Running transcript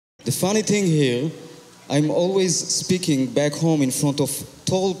The funny thing here, I'm always speaking back home in front of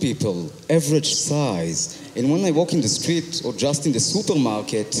tall people, average size. And when I walk in the street or just in the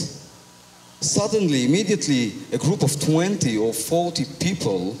supermarket, suddenly, immediately, a group of 20 or 40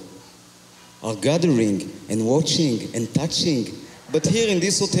 people are gathering and watching and touching. But here in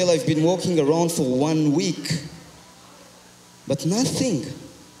this hotel, I've been walking around for 1 week. But nothing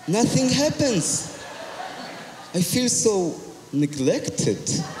happens. I feel so neglected.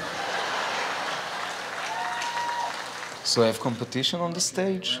 So I have competition on the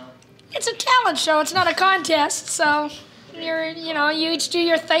stage? It's a talent show, it's not a contest, so you each do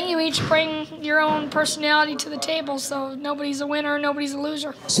your thing, you each bring your own personality to the table, so nobody's a winner, nobody's a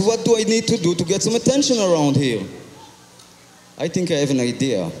loser. So what do I need to do to get some attention around here? I think I have an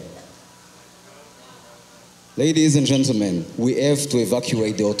idea. Ladies and gentlemen, we have to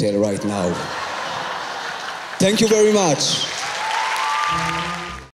evacuate the hotel right now. Thank you very much.